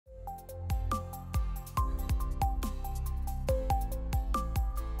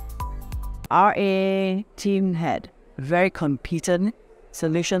RA team had very competent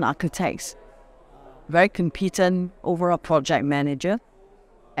solution architects, very competent overall project manager,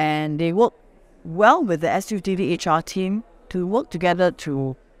 and they worked well with the SUTD HR team to work together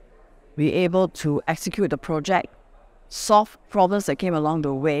to be able to execute the project, solve problems that came along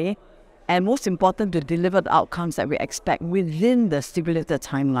the way, and most important, to deliver the outcomes that we expect within the stipulated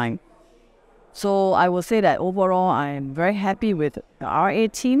timeline. So I will say that overall, I am very happy with the RA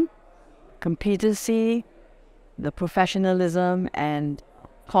team, competency, the professionalism, and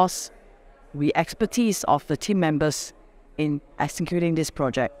of course, the expertise of the team members in executing this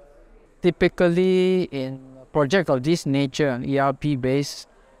project. Typically, in a project of this nature, ERP-based,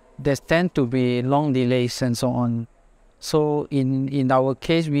 there tend to be long delays and so on. So in our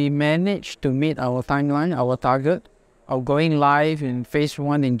case, we managed to meet our timeline, our target, of going live in phase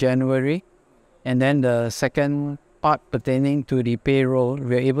 1 in January. And then the second part pertaining to the payroll, we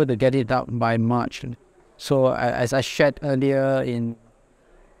were able to get it out by March. So as I shared earlier,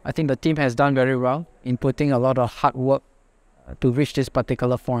 I think the team has done very well in putting a lot of hard work to reach this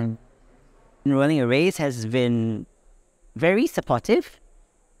particular form. Rolling Arrays has been very supportive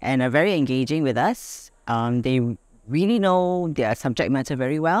and are very engaging with us. They really know their subject matter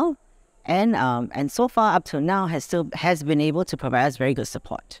very well, and so far up to now has been able to provide us very good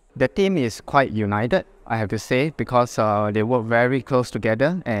support. The team is quite united, I have to say, because they work very close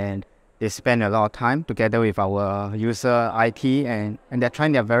together and they spend a lot of time together with our user IT, and they're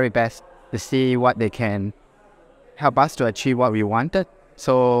trying their very best to see what they can help us to achieve what we wanted.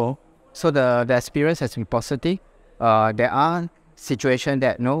 So the experience has been positive. There are situations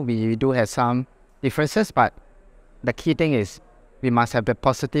that we do have some differences, but the key thing is we must have the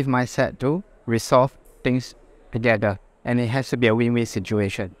positive mindset to resolve things together, and it has to be a win-win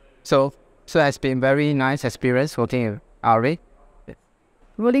situation. So it has been very nice experience working with RA.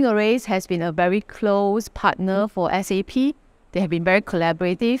 Rolling Arrays has been a very close partner for SAP. They have been very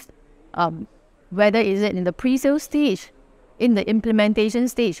collaborative, whether is it in the pre-sale stage, in the implementation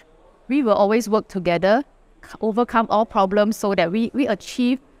stage. We will always work together, overcome all problems so that we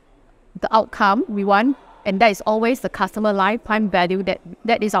achieve the outcome we want, and that is always the customer lifetime value.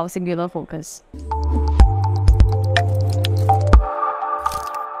 That is our singular focus.